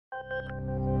I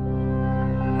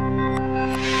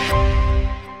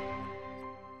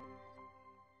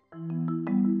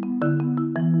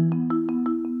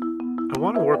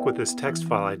want to work with this text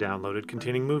file I downloaded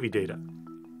containing movie data.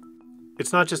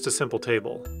 It's not just a simple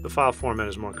table. The file format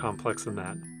is more complex than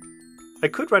that. I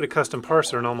could write a custom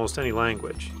parser in almost any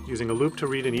language, using a loop to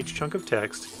read in each chunk of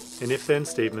text, and if-then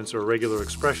statements or irregular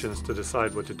expressions to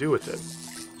decide what to do with it.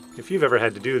 If you've ever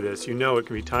had to do this, you know it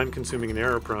can be time-consuming and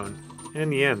error-prone, and in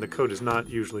the end, the code is not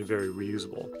usually very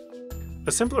reusable.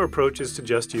 A simpler approach is to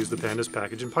just use the Pandas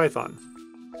package in Python.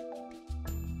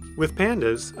 With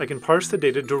Pandas, I can parse the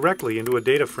data directly into a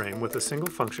data frame with a single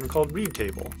function called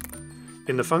readTable.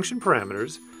 In the function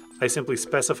parameters, I simply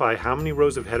specify how many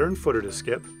rows of header and footer to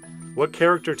skip, what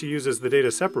character to use as the data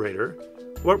separator,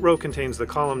 what row contains the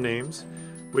column names,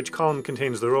 which column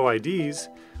contains the row IDs,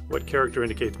 what character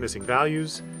indicates missing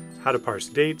values, how to parse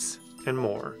dates, and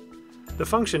more. The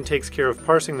function takes care of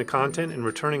parsing the content and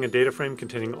returning a data frame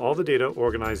containing all the data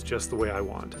organized just the way I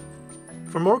want.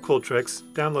 For more cool tricks,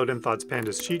 download Enthought's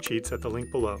Pandas cheat sheets at the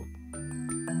link below.